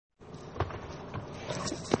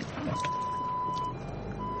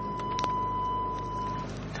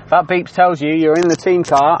That beep tells you you're in the team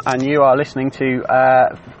car and you are listening to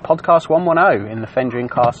podcast 110 in the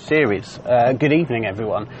Fendrien Cast series. Good evening,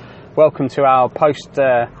 everyone. Welcome to our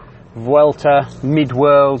post-Vuelta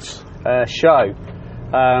Mid-Worlds show.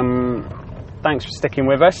 Thanks for sticking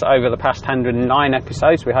with us over the past 109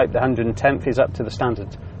 episodes. We hope the 110th is up to the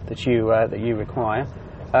standard that you require,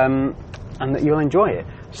 and that you'll enjoy it.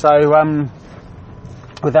 So,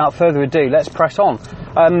 without further ado, let's press on.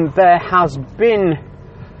 There has been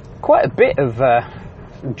quite a bit of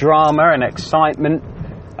drama and excitement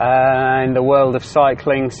in the world of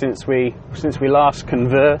cycling since we last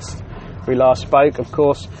conversed. We last spoke. Of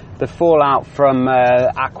course, the fallout from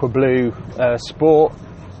Aqua Blue Sport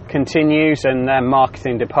continues, and their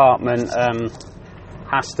marketing department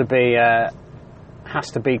has to be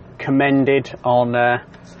commended on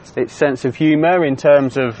its sense of humour in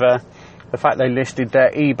terms of the fact they listed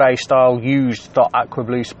their eBay style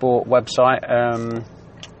used.aquabluesport website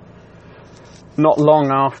not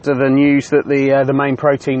long after the news that the main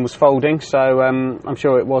pro team was folding. So I'm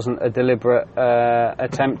sure it wasn't a deliberate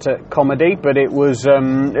attempt at comedy, but it was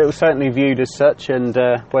certainly viewed as such, and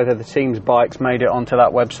whether the team's bikes made it onto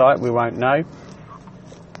that website, we won't know.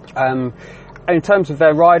 In terms of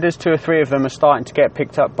their riders, 2 or 3 of them are starting to get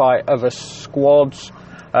picked up by other squads.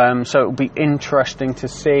 So it will be interesting to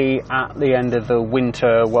see at the end of the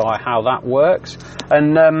winter how that works.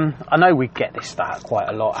 And I know we get this stat quite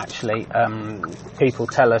a lot, actually. People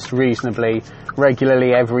tell us reasonably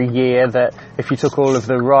regularly every year that if you took all of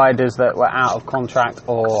the riders that were out of contract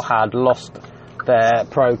or had lost their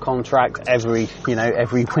pro contract every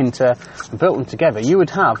winter and built them together, you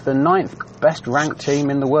would have the 9th best ranked team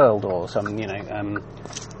in the world, or some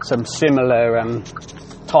similar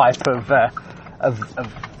type of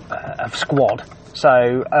squad.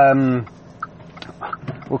 So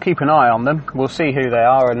we'll keep an eye on them. We'll see who they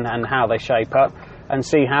are and how they shape up, and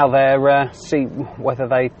see how see whether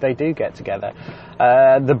they do get together.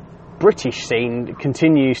 The British scene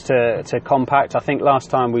continues to compact. I think last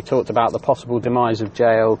time we talked about the possible demise of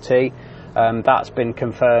JLT. That's been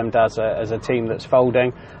confirmed as a team that's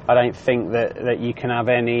folding. I don't think that you can have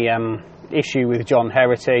any issue with John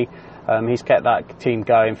Herity. He's kept that team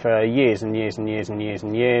going for years and years and years and years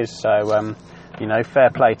and years. So, fair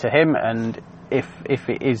play to him. And if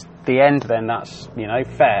it is the end, then that's,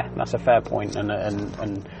 fair. That's a fair point. And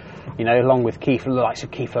along with the likes of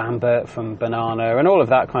Keith Lambert from Banana and all of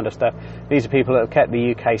that kind of stuff, these are people that have kept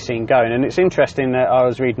the UK scene going. And it's interesting that I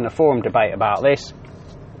was reading a forum debate about this,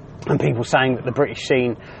 and people saying that the British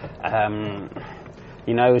scene,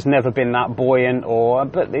 has never been that buoyant,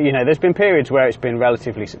 but there's been periods where it's been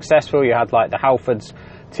relatively successful. You had like the Halfords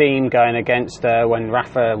team going against when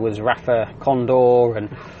Rafa was Rafa Condor and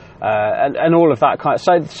all of that kind of,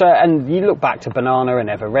 so and you look back to Banana and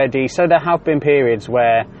Ever Ready. So there have been periods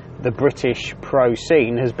where the British pro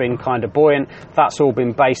scene has been kind of buoyant. That's all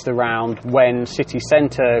been based around when city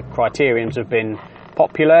centre criteriums have been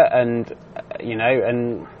popular and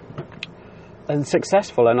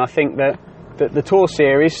successful. And I think that the Tour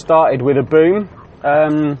series started with a boom.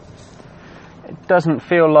 It doesn't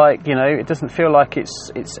feel like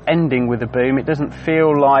it's ending with a boom. It doesn't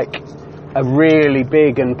feel like a really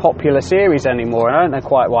big and popular series anymore. And I don't know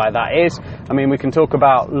quite why that is. I mean, we can talk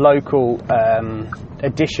about local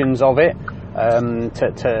editions of it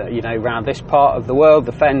around this part of the world,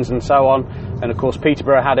 the Fens and so on. And of course,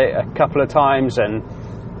 Peterborough had it a couple of times, and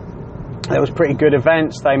there was pretty good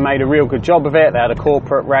events. They made a real good job of it. They had a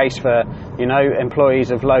corporate race for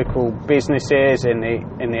employees of local businesses in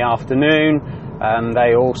the afternoon.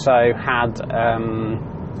 They also had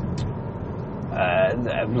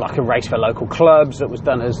like a race for local clubs that was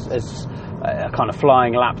done as a kind of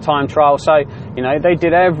flying lap time trial. So they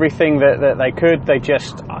did everything that they could. They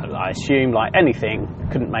just, I assume, like anything,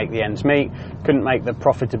 couldn't make the ends meet, couldn't make the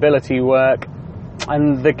profitability work,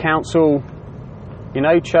 and the council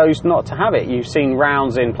chose not to have it. You've seen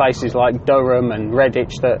rounds in places like Durham and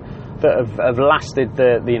Redditch that have lasted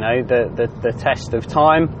the test of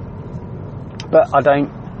time. But I don't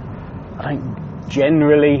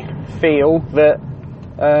generally feel that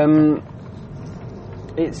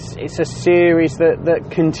it's a series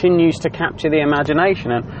that continues to capture the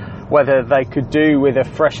imagination, and whether they could do with a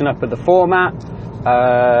freshen up of the format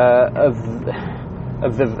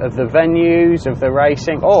of the venues, of the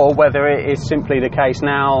racing, or whether it is simply the case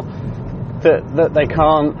now that they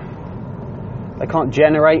can't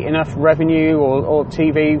generate enough revenue or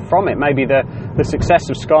TV from it. Maybe the success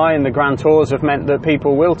of Sky and the Grand Tours have meant that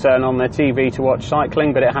people will turn on their TV to watch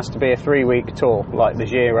cycling, but it has to be a 3-week tour like the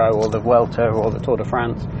Giro or the Vuelta or the Tour de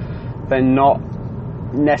France. They're not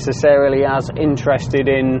necessarily as interested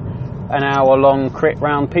in an hour-long crit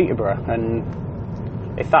round Peterborough.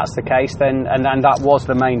 And if that's the case, then and that was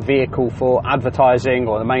the main vehicle for advertising,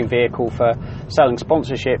 or the main vehicle for selling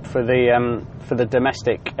sponsorship for the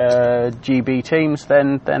domestic GB teams,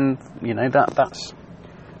 then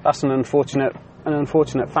that's an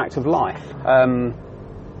unfortunate fact of life.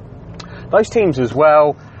 Those teams as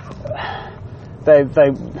well, they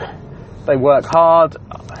work hard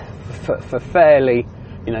for fairly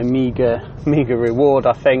meagre reward,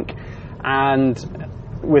 I think. And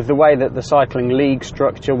with the way that the cycling league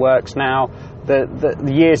structure works now,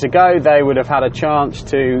 the years ago they would have had a chance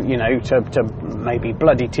to maybe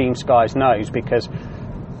bloody Team Sky's nose, because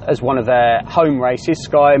as one of their home races,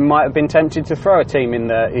 Sky might have been tempted to throw a team in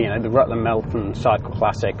the Rutland Melton Cycle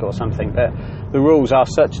Classic or something. But the rules are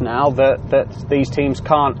such now that these teams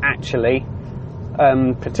can't actually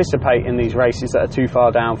participate in these races that are too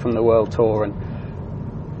far down from the World Tour. And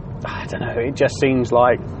I don't know, it just seems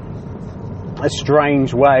like a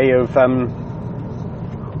strange way of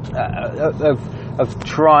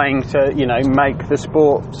trying to make the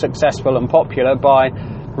sport successful and popular by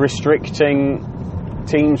restricting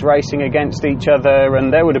teams racing against each other.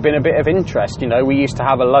 And there would have been a bit of interest. We used to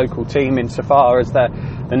have a local team insofar as the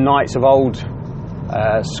Knights of Old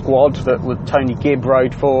squad that Tony Gibb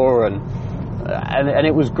rode for, and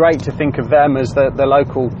it was great to think of them as the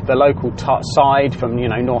local side from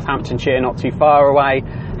Northamptonshire, not too far away,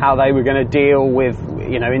 how they were going to deal with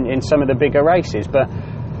in some of the bigger races. But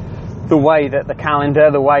the way that the calendar,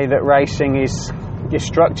 the way that racing is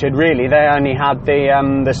structured, really, they only had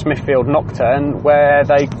the Smithfield Nocturne, where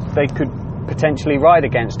they could potentially ride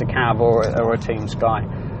against a Cav or a Team Sky.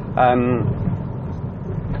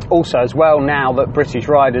 Also, as well, now that British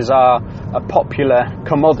riders are a popular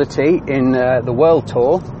commodity in the World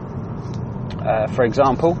Tour, for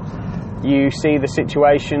example, you see the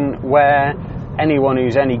situation where anyone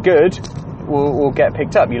who's any good will get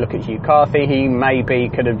picked up. You look at Hugh Carthy, he maybe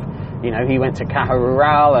could have, he went to Caja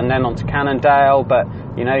Rural and then on to Cannondale, but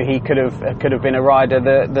he could have been a rider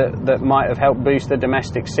that might have helped boost the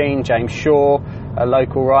domestic scene. James Shaw, a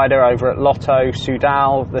local rider over at Lotto,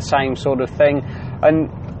 Soudal, the same sort of thing. And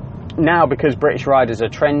now, because British riders are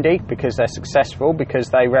trendy, because they're successful, because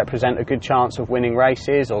they represent a good chance of winning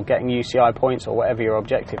races or getting UCI points or whatever your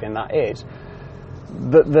objective in that is,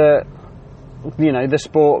 the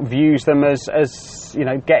sport views them as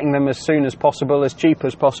getting them as soon as possible, as cheap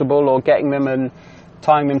as possible, or getting them and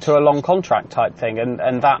tying them to a long contract type thing.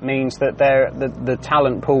 And that means that the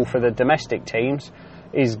talent pool for the domestic teams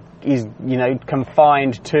is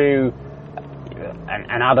confined to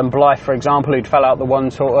and Adam Blythe, for example, who'd fell out the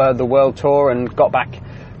World Tour and got back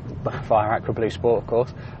via Aqua Blue Sport, of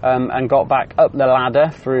course, and got back up the ladder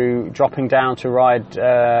through dropping down to ride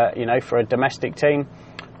for a domestic team,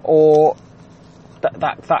 or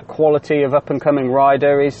that quality of up and coming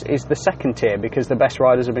rider is the second tier, because the best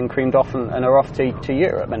riders have been creamed off and are off to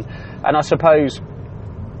Europe, and I suppose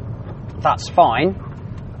that's fine,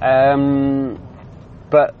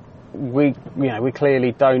 but we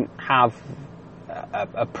clearly don't have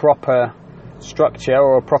a proper structure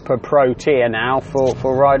or a proper pro tier now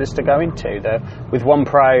for riders to go into. With One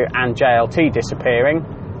Pro and JLT disappearing,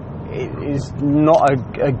 it is not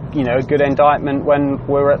a good indictment when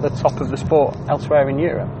we're at the top of the sport elsewhere in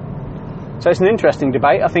Europe. So it's an interesting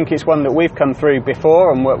debate. I think it's one that we've come through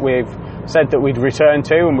before, and what we've said that we'd return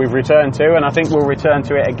to, and we've returned to, and I think we'll return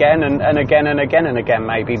to it again and again and again and again,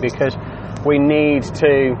 maybe, because we need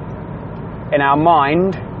to, in our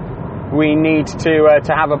mind, we need to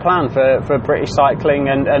have a plan for British cycling,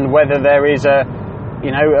 and whether there is a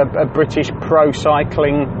British pro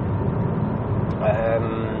cycling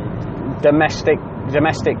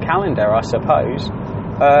domestic calendar, I suppose.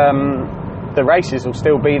 The races will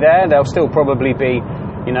still be there. They'll still probably be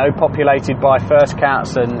populated by first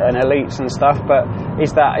cats and elites and stuff, but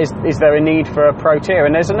is there a need for a pro tier?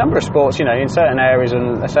 And there's a number of sports, in certain areas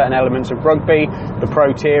and certain elements of rugby, the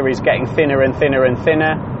pro tier is getting thinner and thinner and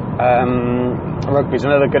thinner. Rugby is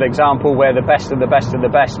another good example, where the best of the best of the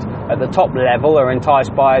best at the top level are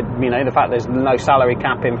enticed by the fact there's no salary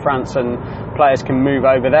cap in France and players can move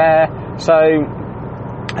over there. So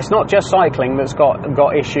it's not just cycling that's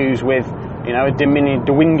got issues with a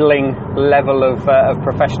dwindling level of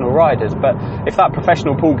professional riders, but if that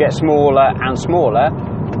professional pool gets smaller and smaller,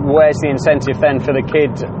 where's the incentive then for the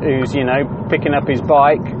kid who's picking up his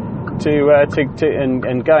bike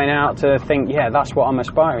and going out to think, that's what I'm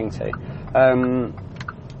aspiring to?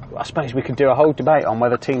 I suppose we could do a whole debate on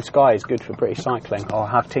whether Team Sky is good for British cycling, or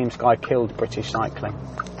have Team Sky killed British cycling.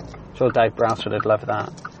 I'm sure Dave Brailsford would love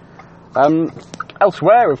that.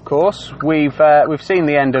 Elsewhere, of course, we've seen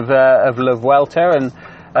the end of Love Welter, and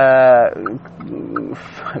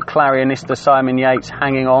Clarionista Simon Yates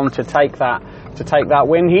hanging on to take that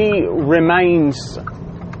win. He remains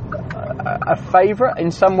a favourite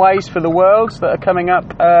in some ways for the Worlds that are coming up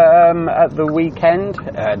at the weekend,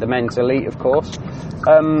 the men's elite, of course.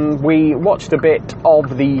 We watched a bit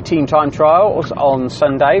of the team time trials on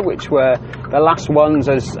Sunday, which were the last ones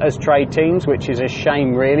as trade teams, which is a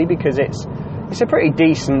shame really, because it's a pretty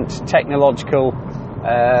decent technological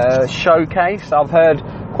showcase. I've heard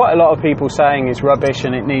quite a lot of people saying it's rubbish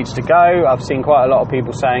and it needs to go. I've seen quite a lot of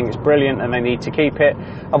people saying it's brilliant and they need to keep it.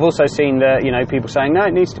 I've also seen people saying no,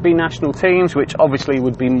 it needs to be national teams, which obviously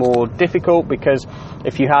would be more difficult, because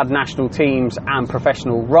if you had national teams and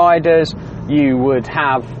professional riders, you would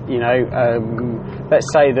have, let's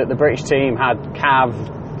say that the British team had Cav,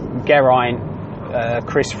 Geraint,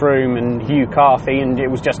 Chris Froome and Hugh Carthy, and it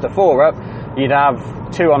was just a four-up. You'd have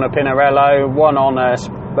two on a Pinarello, one on a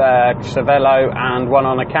Cervelo and one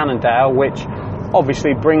on a Cannondale, which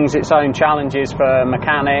obviously brings its own challenges for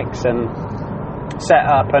mechanics and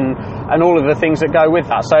setup and all of the things that go with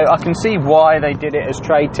that. So I can see why they did it as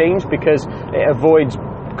trade teams, because it avoids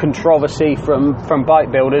controversy from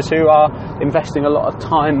bike builders who are investing a lot of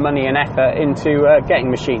time, money and effort into getting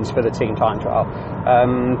machines for the team time trial.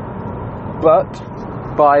 But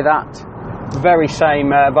by that very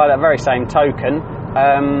same token,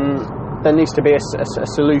 there needs to be a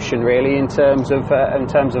solution really in terms of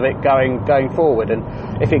it going forward. And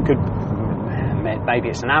if it could, maybe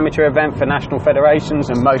it's an amateur event for national federations,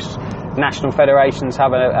 and most national federations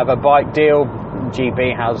have a bike deal.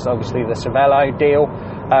 GB has obviously the Cervelo deal.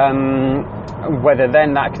 Whether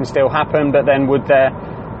then that can still happen, but then would there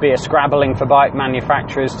be a scrabbling for bike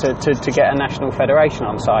manufacturers to get a national federation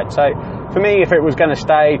on side? So for me, if it was going to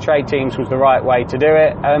stay, trade teams was the right way to do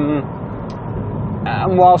it.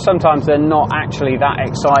 And while sometimes they're not actually that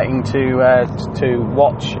exciting to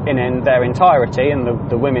watch in their entirety, and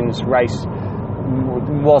the women's race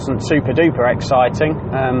wasn't super duper exciting,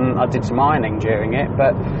 I did some ironing during it,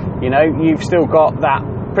 but you've still got that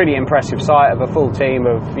pretty impressive sight of a full team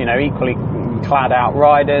of equally clad out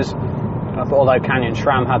riders, although Canyon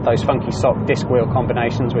SRAM had those funky sock disc wheel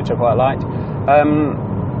combinations which I quite liked.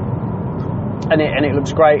 And it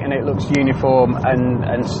looks great, and it looks uniform, and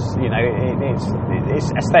it's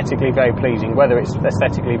aesthetically very pleasing. Whether it's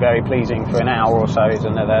aesthetically very pleasing for an hour or so is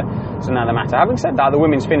another matter. Having said that, the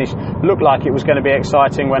women's finish looked like it was going to be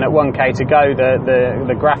exciting when at 1k to go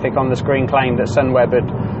the graphic on the screen claimed that Sunweb had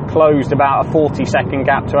closed about a 40-second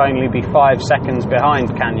gap to only be 5 seconds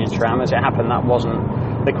behind Canyon SRAM. As it happened, that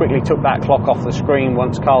wasn't. They quickly took that clock off the screen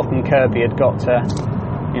once Carlton Kirby had got to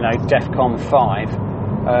DEFCON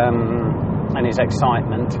 5. And his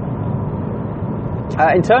excitement.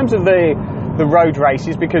 In terms of the road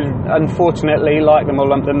races, because unfortunately, like them or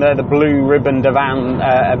lump them, they're the blue ribbon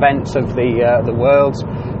events of the Worlds.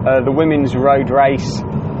 The women's road race,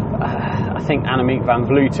 I think Annemiek van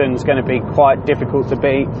Vleuten's going to be quite difficult to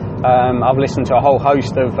beat. I've listened to a whole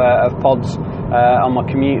host of pods on my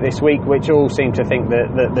commute this week, which all seem to think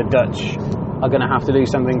that the Dutch are going to have to do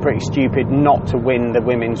something pretty stupid not to win the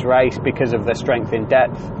women's race because of their strength in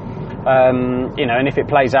depth. And if it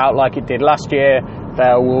plays out like it did last year,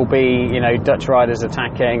 there will be Dutch riders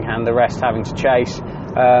attacking and the rest having to chase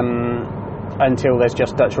until there's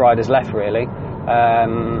just Dutch riders left really.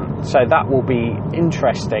 So that will be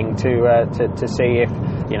interesting to see if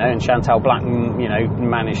and Chantal Black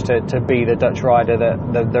managed to be the Dutch rider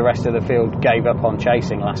that the rest of the field gave up on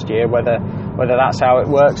chasing last year. Whether that's how it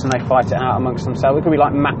works and they fight it out amongst themselves. It could be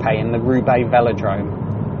like Mappe in the Roubaix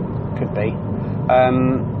Velodrome. Could be.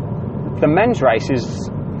 The men's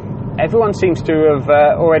races, everyone seems to have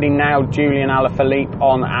already nailed Julian Alaphilippe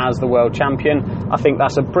on as the world champion. I think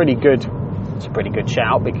that's a pretty good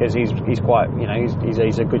shout, because he's quite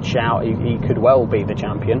he's a good shout. He could well be the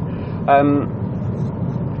champion.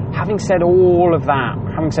 Having said all of that,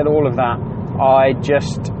 I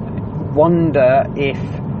just wonder if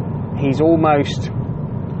he's almost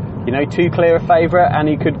too clear a favourite and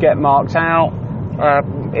he could get marked out.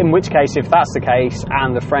 In which case, if that's the case,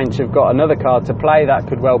 and the French have got another card to play, that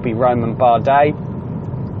could well be Romain Bardet,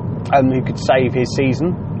 who could save his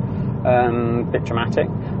season. Bit dramatic,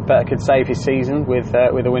 but could save his season with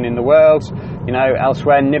a win in the Worlds.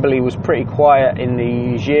 Elsewhere, Nibali was pretty quiet in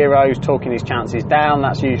the Giros, talking his chances down.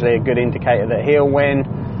 That's usually a good indicator that he'll win.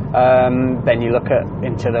 Then you look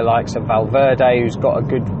into the likes of Valverde, who's got a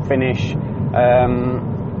good finish,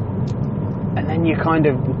 and then you're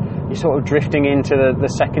sort of drifting into the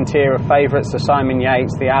second tier of favourites, the Simon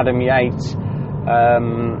Yates, the Adam Yates,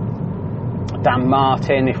 Dan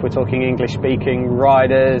Martin, if we're talking English-speaking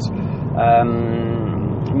riders,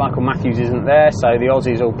 Michael Matthews isn't there, so the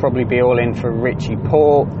Aussies will probably be all in for Richie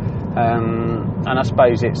Porte, and I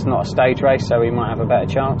suppose it's not a stage race, so he might have a better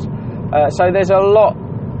chance. So there's a lot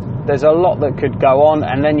that could go on,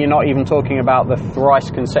 and then you're not even talking about the thrice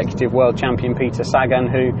consecutive world champion Peter Sagan,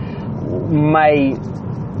 who may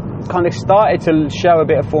kind of started to show a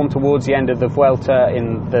bit of form towards the end of the Vuelta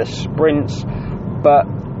in the sprints, but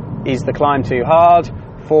is the climb too hard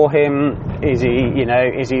for him? Is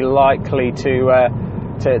he likely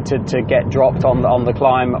to get dropped on the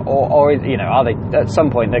climb, or are they at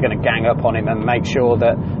some point they're going to gang up on him and make sure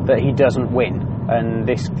that he doesn't win? And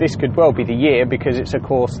this could well be the year, because it's a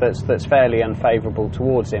course that's fairly unfavourable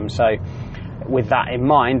towards him. So with that in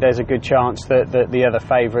mind, there's a good chance that the other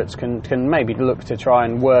favourites can maybe look to try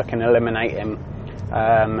and work and eliminate him.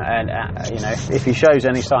 If he shows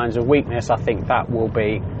any signs of weakness, I think that will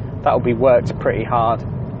be worked pretty hard.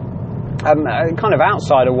 Kind of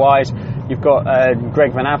outsider-wise, you've got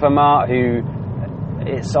Greg Van Avermaet, who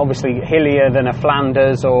it's obviously hillier than a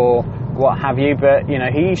Flanders or what have you, but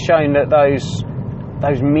he's shown that those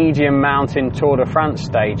medium mountain Tour de France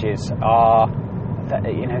stages are,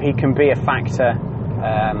 he can be a factor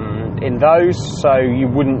in those, so you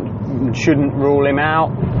shouldn't rule him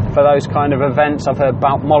out for those kind of events. I've heard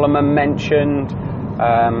about Mollema mentioned.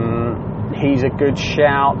 He's a good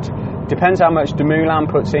shout. Depends how much Dumoulin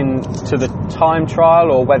puts into the time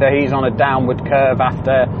trial, or whether he's on a downward curve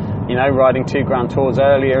after riding 2 Grand Tours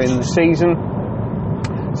earlier in the season.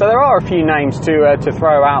 So there are a few names to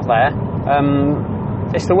throw out there.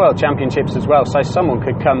 It's the World Championships as well, so someone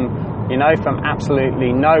could come from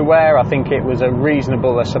absolutely nowhere. I think it was a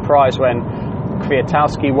surprise when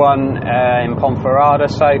Kwiatkowski won in Ponferrada.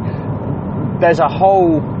 So there's a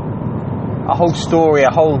whole story,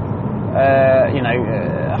 a whole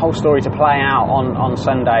story to play out on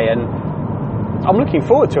Sunday, and I'm looking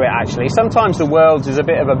forward to it actually. Sometimes the Worlds is a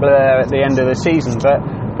bit of a blur at the end of the season,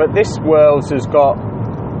 but this Worlds has got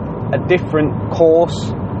a different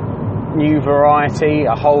course, new variety,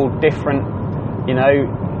 a whole different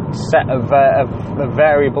set of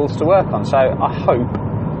variables to work on. So I hope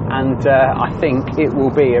and I think it will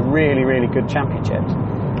be a really, really good championship.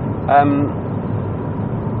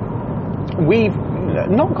 We've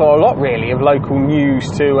not got a lot really of local news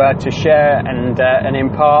to share and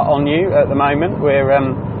impart on you at the moment. We're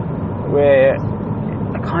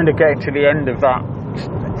kind of getting to the end of that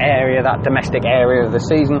domestic area of the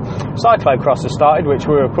season. Cyclocross has started, which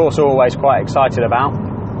we're of course always quite excited about.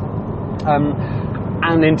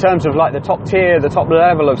 And in terms of like the top tier, the top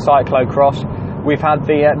level of cyclocross, we've had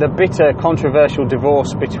the bitter controversial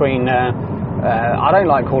divorce between I don't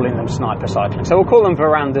like calling them sniper cycling, so we'll call them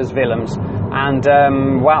Verandas Willems and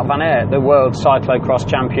Wout van Aert, the world cyclocross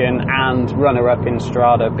champion and runner-up in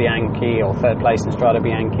Strade Bianche, or third place in Strade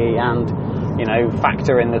Bianche, and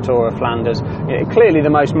factor in the Tour of Flanders. Clearly the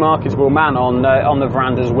most marketable man on the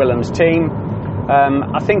Verandas Willems team.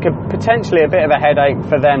 I think potentially a bit of a headache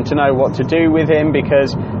for them to know what to do with him,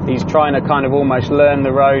 because he's trying to kind of almost learn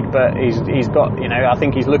the road, but he's got I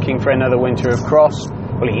think he's looking for another winter of cross.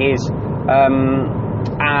 Well, he is.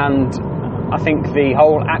 And I think the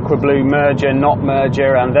whole Aqua Blue merger, not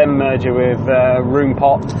merger, and then merger with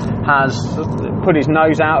Roompot has put his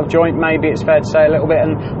nose out of joint, maybe it's fair to say, a little bit.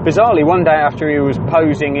 And bizarrely, one day after he was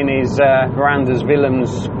posing in his Verandas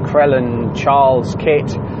Willems Krellen Charles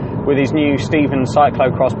kit with his new Stevens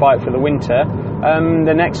cyclocross bike for the winter,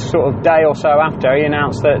 the next sort of day or so after, he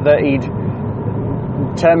announced that he'd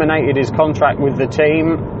terminated his contract with the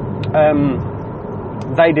team.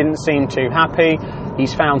 They didn't seem too happy.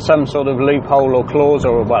 He's found some sort of loophole or clause,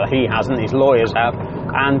 or well, he hasn't, his lawyers have,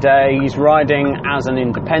 and he's riding as an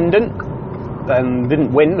independent.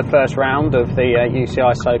 Didn't win the first round of the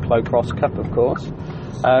UCI Cyclocross Cup, of course.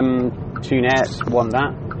 Tunes won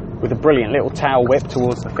that with a brilliant little tail whip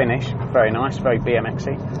towards the finish. Very nice, very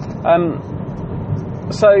BMXy.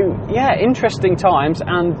 So yeah, interesting times,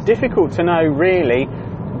 and difficult to know really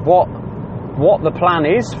what the plan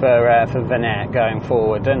is for Van Aert going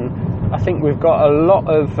forward. And I think we've got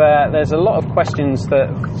there's a lot of questions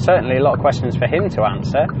certainly a lot of questions for him to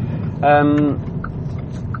answer.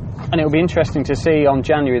 And it'll be interesting to see on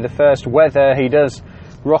January the 1st whether he does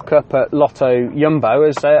rock up at Lotto Jumbo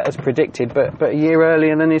as predicted, but a year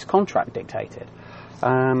earlier than his contract dictated.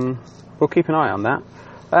 We'll keep an eye on that.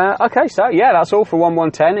 Okay, so yeah, that's all for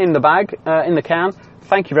 110 in the bag, in the can.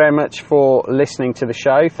 Thank you very much for listening to the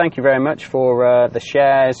show. Thank you very much for the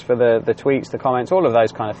shares, for the tweets, the comments, all of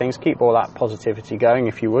those kind of things. Keep all that positivity going,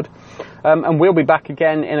 if you would. And we'll be back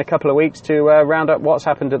again in a couple of weeks to round up what's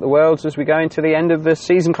happened at the Worlds as we go into the end of the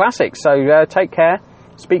season classics. So take care,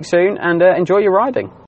 speak soon, and enjoy your riding.